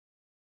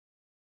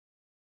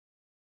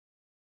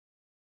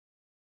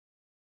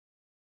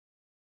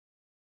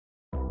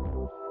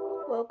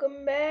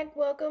Welcome back,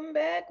 welcome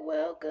back,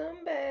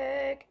 welcome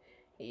back.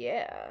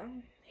 Yeah.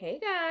 Hey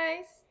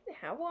guys,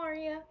 how are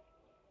ya?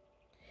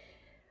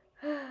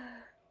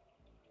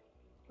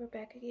 We're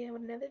back again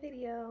with another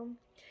video.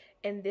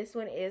 And this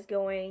one is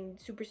going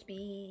super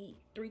speed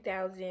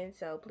 3000.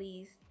 So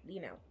please,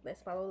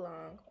 let's follow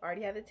along.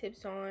 Already have the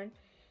tips on.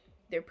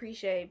 They're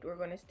pre-shaped. We're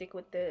going to stick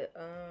with the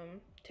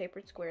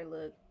tapered square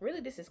look.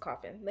 Really, this is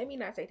coffin. Let me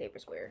not say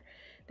tapered square.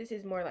 This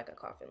is more like a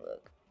coffin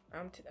look.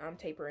 I'm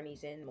tapering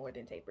these in more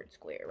than tapered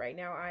square. Right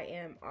now I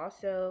am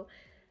also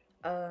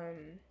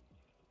um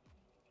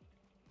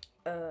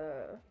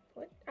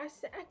what I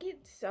said, I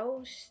get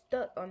so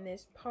stuck on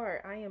this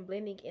part. I am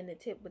blending in the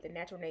tip with a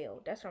natural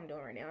nail. That's what I'm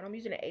doing right now. And I'm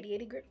using an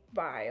 8080 grit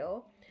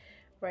vial.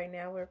 Right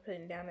now we're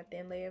putting down a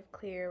thin layer of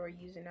clear. We're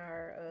using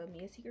our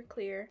Mia Secret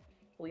clear.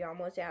 We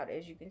almost out,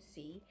 as you can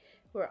see.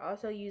 We're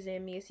also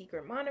using Mia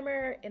Secret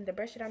monomer, and the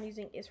brush that I'm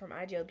using is from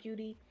iGel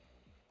Beauty.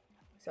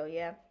 So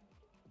yeah,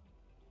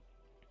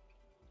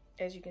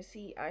 as you can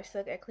see, I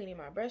suck at cleaning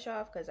my brush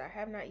off because I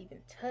have not even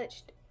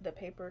touched the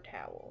paper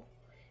towel.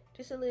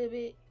 Just a little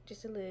bit,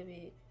 just a little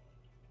bit.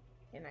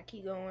 And I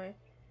keep going,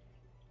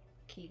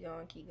 keep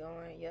going, keep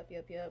going. Yep.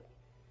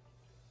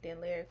 Thin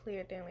layer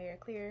clear, thin layer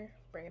clear.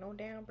 Bring it on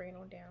down, bring it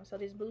on down. So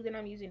this blue that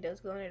I'm using does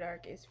glow in the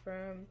dark. Is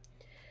from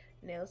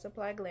Nail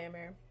Supply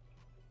Glamour.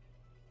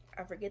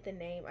 I forget the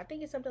name. I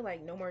think it's something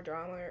like No More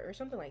Drama or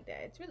something like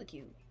that. It's really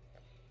cute.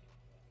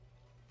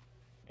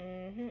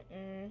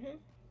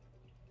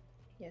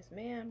 Yes,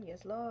 ma'am.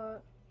 Yes, Lord.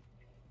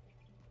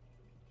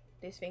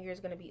 This finger is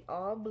going to be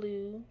all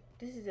blue.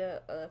 This is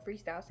a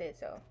freestyle set,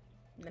 so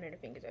none of the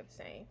fingers are the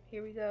same.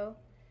 Here we go.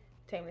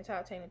 Tame the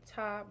top, tame the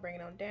top. Bring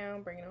it on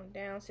down, bring it on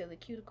down. Seal the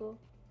cuticle.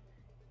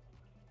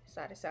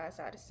 Side to side,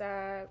 side to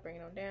side. Bring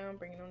it on down,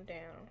 bring it on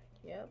down.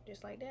 Yep,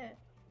 just like that.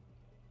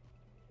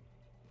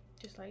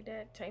 Just like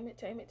that. Tame it,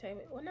 tame it, tame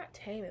it. Well, not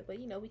tame it, but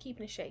you know, we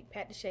keeping the shape.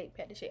 Pat the shape,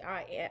 pat the shape.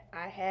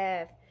 I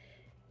have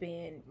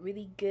been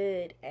really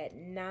good at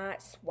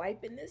not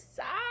swiping the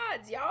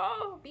sides,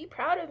 y'all. Be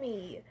proud of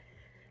me.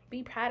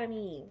 Be proud of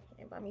me.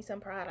 And buy me some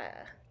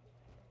Prada.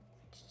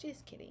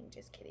 Just kidding,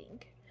 just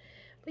kidding.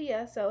 But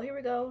yeah, so here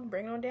we go.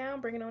 Bring it on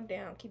down, bring it on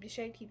down. Keep the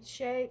shape, keep the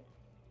shape.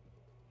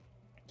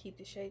 Keep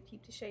the shape,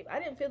 keep the shape. I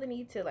didn't feel the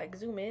need to like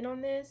zoom in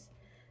on this.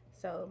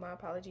 So my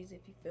apologies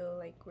if you feel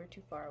like we're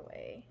too far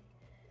away.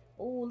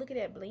 Oh, look at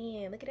that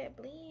blend. Look at that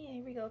blend.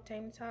 Here we go.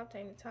 Tame the top,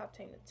 tame the top,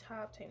 tame the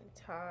top, tame the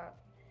top.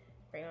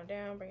 Bring it on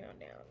down, bring it on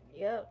down.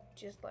 Yep,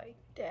 just like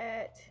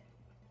that.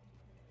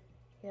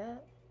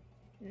 Yep.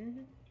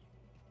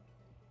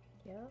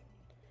 Yep.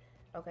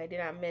 Okay,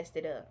 then I messed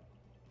it up.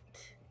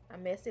 I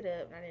messed it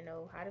up and I didn't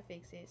know how to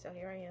fix it. So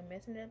here I am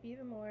messing it up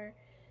even more.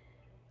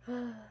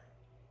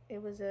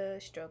 It was a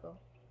struggle.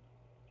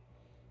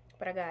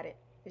 But I got it.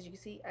 As you can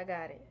see, I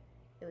got it.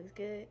 It looks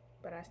good,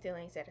 but I still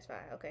ain't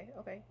satisfied. Okay.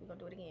 We're gonna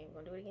do it again.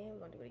 We're gonna do it again. We're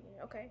gonna do it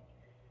again. Okay.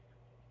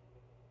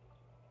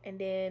 And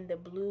then the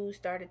blue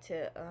started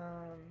to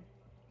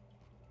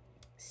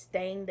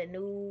stain the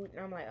nude. And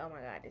I'm like, oh my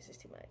god, this is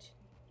too much.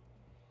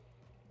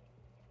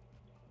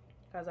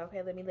 I was like,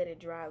 okay, let me let it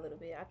dry a little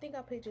bit. I think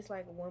I put just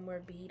like one more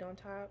bead on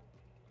top.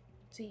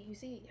 See, you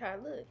see how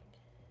it look.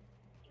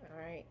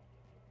 Alright.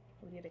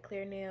 We did a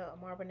clear nail, a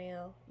marble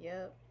nail.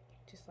 Yep.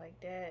 Just like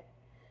that.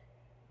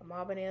 A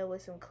marble nail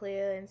with some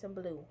clear and some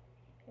blue.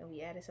 And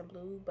we added some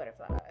blue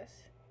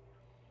butterflies.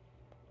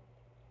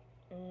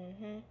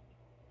 We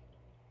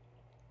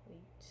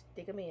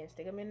stick them in.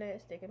 Stick them in there.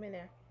 Stick them in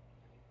there.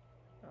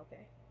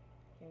 Okay.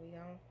 Here we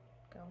go.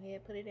 Go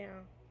ahead, put it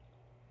down.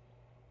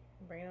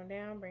 Bring it on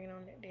down. Bring it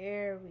on there.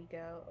 There we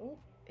go. Ooh,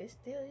 it's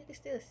still, you can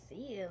still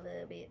see it a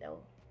little bit though.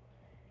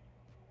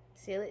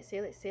 Seal it,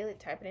 seal it, seal it.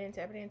 Tap it in,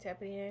 tap it in,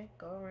 tap it in.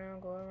 Go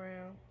around, go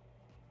around.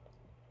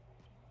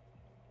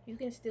 You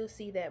can still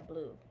see that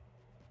blue.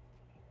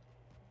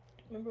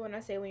 Remember when I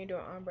say when you're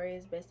doing ombre,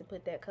 it's best to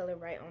put that color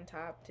right on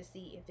top to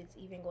see if it's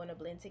even going to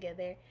blend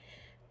together.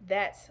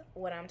 That's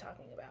what I'm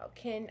talking about.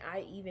 Can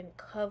I even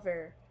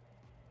cover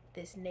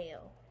this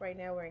nail? Right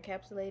now we're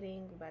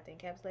encapsulating. We're about to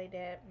encapsulate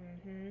that.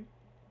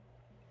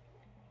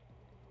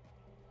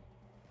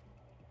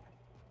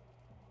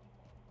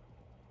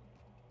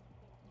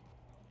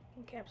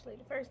 Encapsulate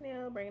the first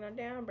nail. Bring it on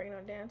down. Bring it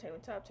on down. Take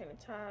the top. Take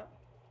the top.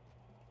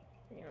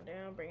 Bring it on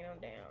down. Bring it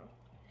on down.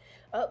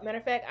 Oh, matter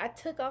of fact, I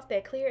took off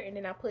that clear and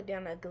then I put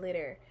down a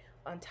glitter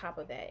on top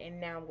of that, and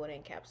now I'm going to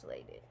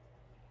encapsulate it.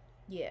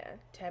 Yeah,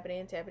 tap it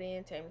in, tap it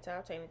in, tame the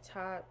top, tame the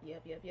top.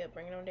 Yep.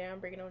 Bring it on down,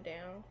 bring it on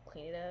down.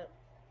 Clean it up.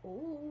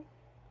 Ooh,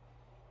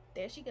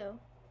 there she go.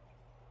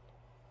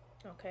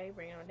 Okay,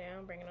 bring it on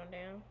down, bring it on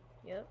down.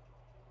 Yep.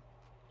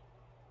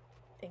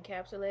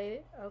 Encapsulate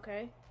it.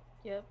 Okay.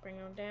 Yep, bring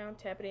it on down.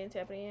 Tap it in,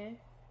 tap it in.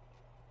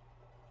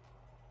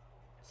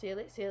 Seal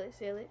it, seal it,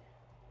 seal it.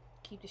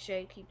 Keep the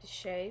shape, keep the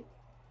shape.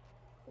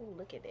 Ooh,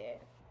 look at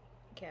that.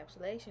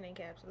 Encapsulation,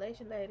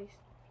 encapsulation, ladies.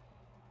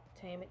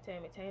 Tame it,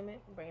 tame it, tame it.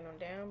 Bring it on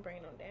down, bring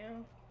it on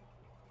down.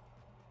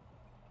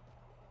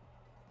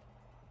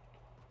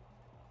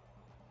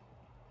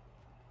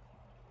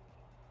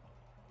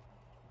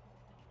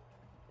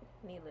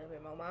 Need a little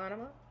bit more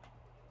monomer.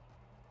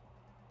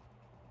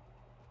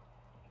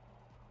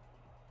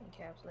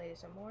 Encapsulate it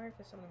some more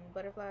because some of the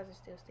butterflies are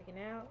still sticking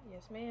out.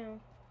 Yes, ma'am.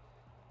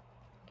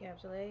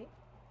 Encapsulate.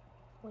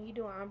 When you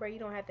do an ombre, you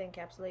don't have to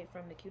encapsulate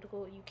from the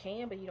cuticle. You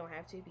can, but you don't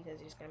have to because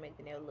it's just going to make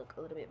the nail look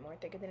a little bit more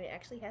thicker than it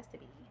actually has to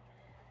be.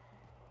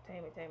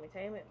 Tame it, tame it,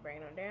 tame it. Bring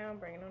it on down,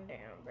 bring it on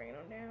down, bring it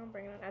on down,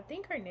 bring it on. I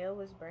think her nail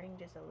was burning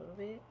just a little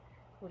bit,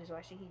 which is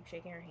why she keeps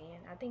shaking her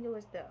hand. I think it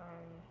was the,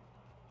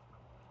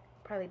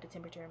 probably the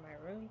temperature in my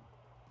room.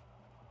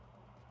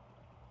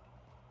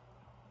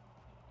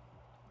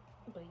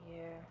 But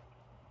yeah,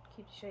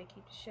 keep the shape,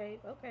 keep the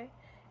shape. Okay,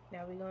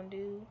 now we're going to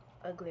do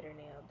a glitter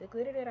nail. The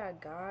glitter that I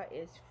got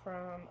is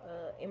from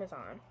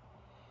Amazon,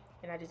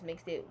 and I just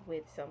mixed it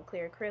with some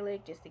clear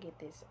acrylic just to get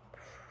this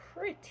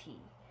pretty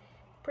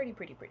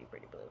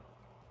blue.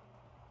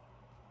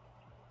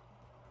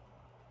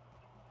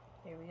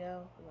 There we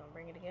go. We're gonna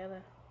bring it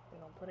together. We're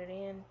gonna put it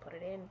in, put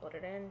it in, put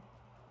it in.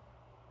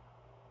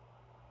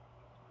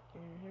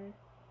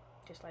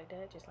 Just like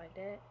that, just like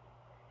that.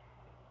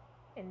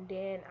 And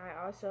then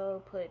I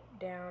also put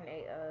down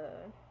a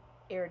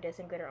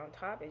iridescent glitter on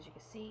top, as you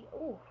can see.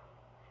 Ooh.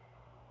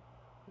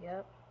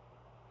 Yep.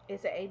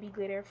 It's an AB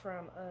glitter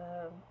from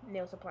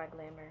Nail Supply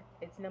Glamour.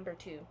 It's number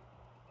 2.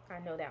 I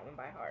know that one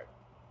by heart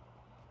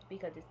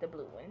because it's the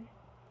blue one.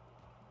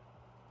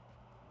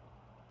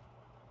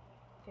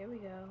 There we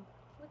go.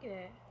 Look at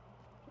that.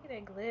 Look at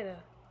that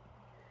glitter.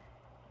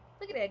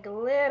 Look at that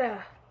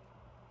glitter.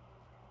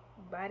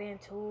 Bite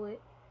into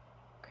it.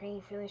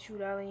 Cream filling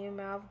shoot out in your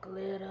mouth.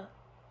 Glitter.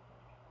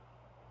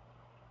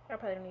 I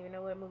probably don't even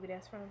know what movie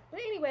that's from. But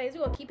anyways, we're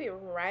going to keep it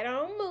right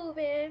on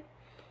moving.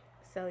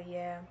 So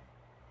yeah.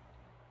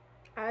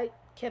 I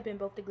kept in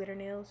both the glitter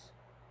nails.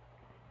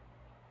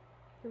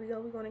 Here we go.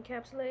 We're going to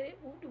encapsulate it.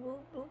 Boop, boop,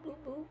 boop, boop,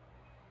 boop.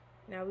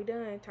 Now we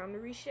done. Time to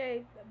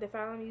reshape. The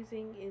file I'm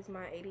using is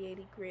my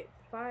 8080 grit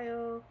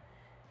file.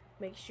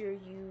 Make sure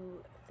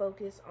you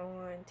focus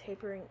on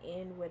tapering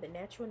in where the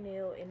natural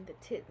nail and the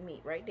tip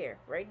meet. Right there.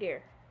 Right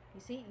there.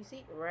 You see? You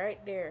see?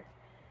 Right there.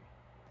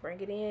 Bring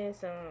it in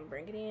some.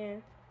 Bring it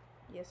in.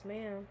 Yes,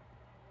 ma'am.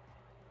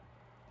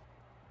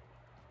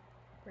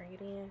 Bring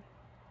it in.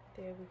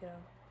 There we go.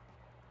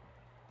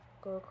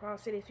 Go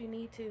across it if you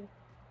need to.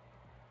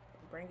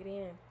 Bring it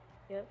in.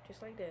 Yep,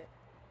 just like that.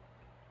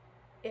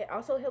 It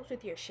also helps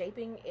with your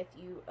shaping if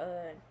you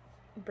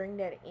bring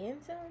that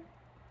in some.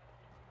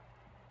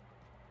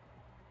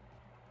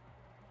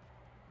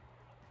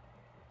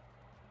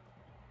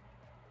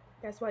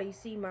 That's why you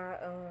see my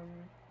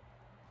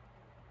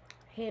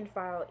hand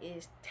file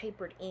is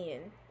tapered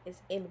in.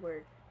 It's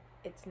inward.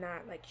 It's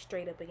not like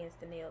straight up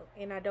against the nail.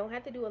 And I don't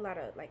have to do a lot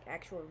of like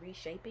actual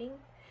reshaping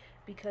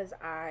because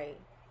I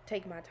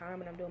take my time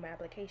when I'm doing my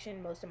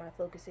application. Most of my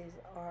focuses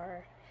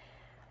are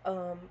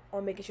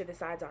on making sure the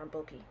sides aren't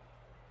bulky,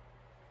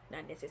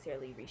 not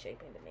necessarily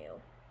reshaping the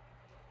nail.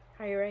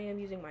 Here I am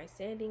using my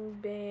sanding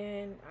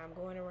band. I'm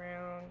going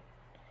around,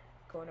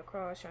 going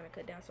across, trying to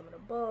cut down some of the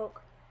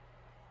bulk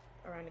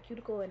around the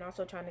cuticle, and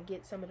also trying to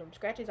get some of them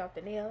scratches off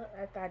the nail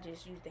after I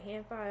just used the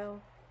hand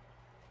file.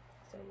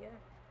 So yeah,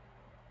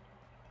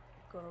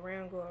 go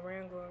around, go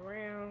around, go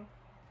around.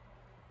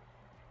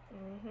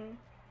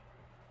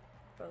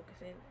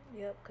 Focusing,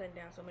 yep, cutting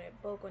down some of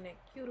that bulk on that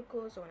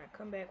cuticle, so when I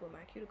come back with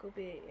my cuticle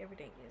bit,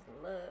 everything is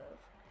love.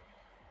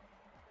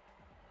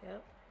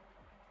 Yep,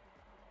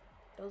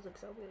 those look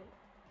so good.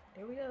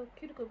 There we go,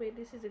 cuticle bit.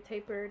 This is a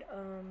tapered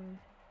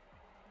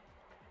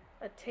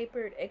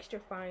extra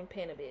fine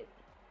panna bit,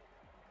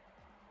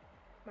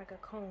 like a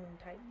cone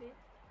type bit.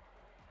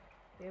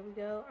 There we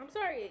go. I'm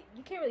sorry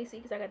you can't really see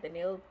because I got the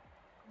nail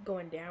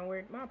going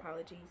downward. My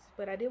apologies,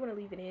 but I did want to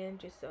leave it in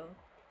just so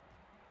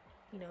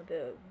you know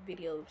the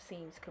video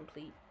seems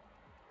complete.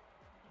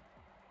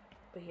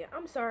 But yeah,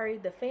 I'm sorry,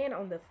 the fan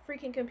on the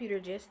freaking computer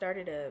just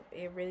started up.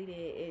 It really did.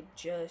 It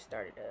just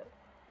started up,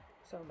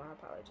 so my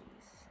apologies.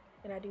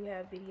 And I do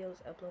have videos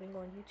uploading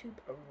on YouTube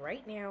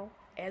right now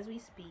as we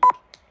speak.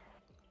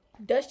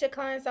 Dust your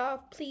clients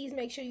off. Please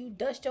make sure you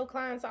dust your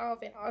clients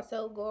off, and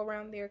also go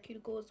around their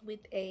cuticles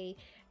with a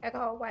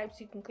alcohol wipe so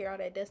you can clear all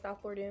that dust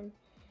off for them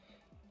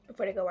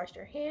before they go wash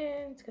their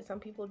hands, because some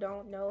people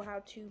don't know how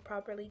to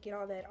properly get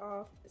all that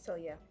off. So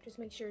yeah, just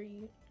make sure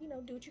you know,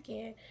 do what you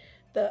can.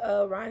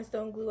 The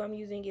rhinestone glue I'm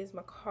using is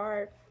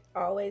Macart.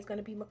 Always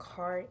gonna be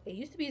Macart. It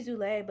used to be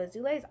Zulay, but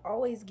Zulays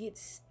always get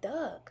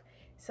stuck,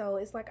 so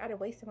it's like I'd have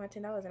wasted my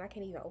 $10 and I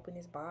can't even open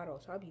this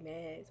bottle, so I'll be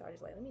mad. So I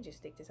just like, let me just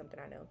stick to something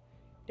I know.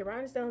 The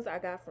rhinestones I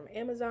got from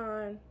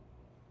Amazon.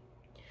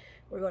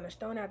 We're gonna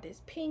stone out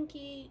this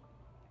pinky,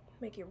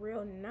 make it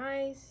real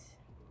nice.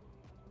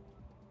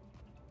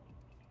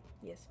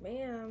 Yes,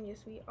 ma'am.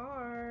 Yes, we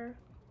are.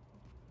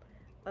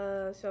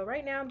 So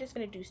right now I'm just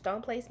gonna do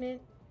stone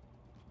placement.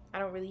 I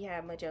don't really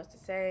have much else to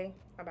say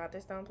about the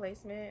stone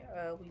placement.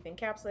 We've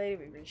encapsulated,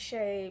 we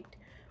reshaped,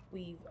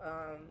 we've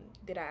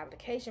did our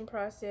application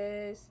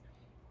process.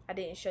 I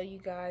didn't show you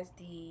guys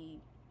the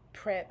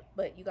prep,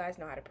 but you guys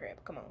know how to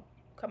prep. Come on,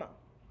 come on.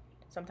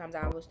 Sometimes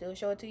I will still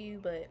show it to you,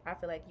 but I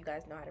feel like you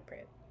guys know how to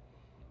prep.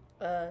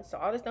 So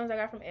all the stones I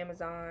got from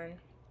Amazon.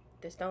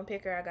 The stone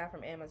picker I got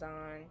from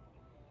Amazon.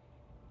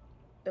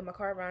 The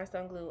Macart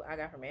rhinestone glue I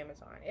got from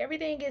Amazon.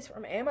 Everything gets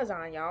from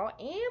Amazon, y'all.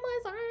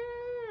 Amazon.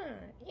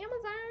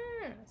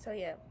 So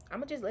yeah, I'm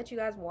gonna just let you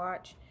guys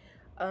watch.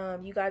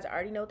 You guys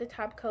already know what the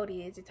top coat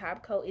is. The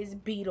top coat is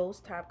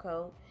Beatles top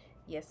coat.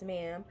 Yes,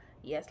 ma'am.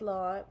 Yes,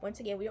 Lord. Once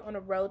again, we're on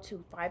the road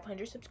to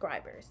 500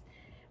 subscribers.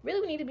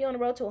 Really, we need to be on the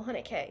road to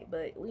 100K,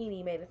 but we ain't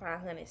even made it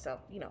 500. So,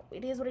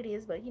 it is what it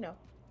is. But,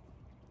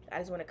 I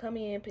just want to come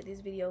in, put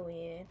this video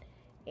in,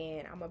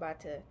 and I'm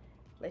about to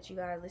let you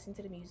guys listen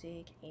to the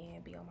music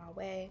and be on my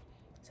way.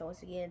 So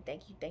once again,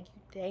 thank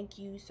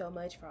you so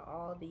much for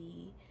all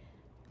the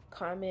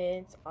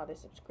comments, all the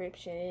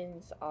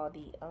subscriptions, all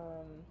the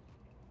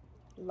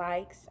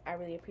likes. I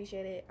really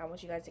appreciate it. I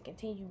want you guys to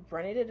continue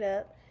running it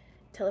up.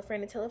 Tell a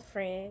friend to tell a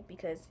friend,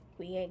 because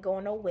we ain't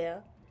going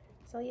nowhere.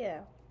 So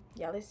yeah,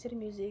 y'all listen to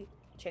the music,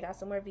 check out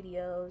some more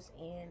videos,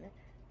 and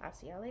I'll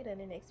see y'all later in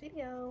the next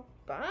video.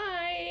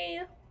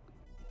 Bye.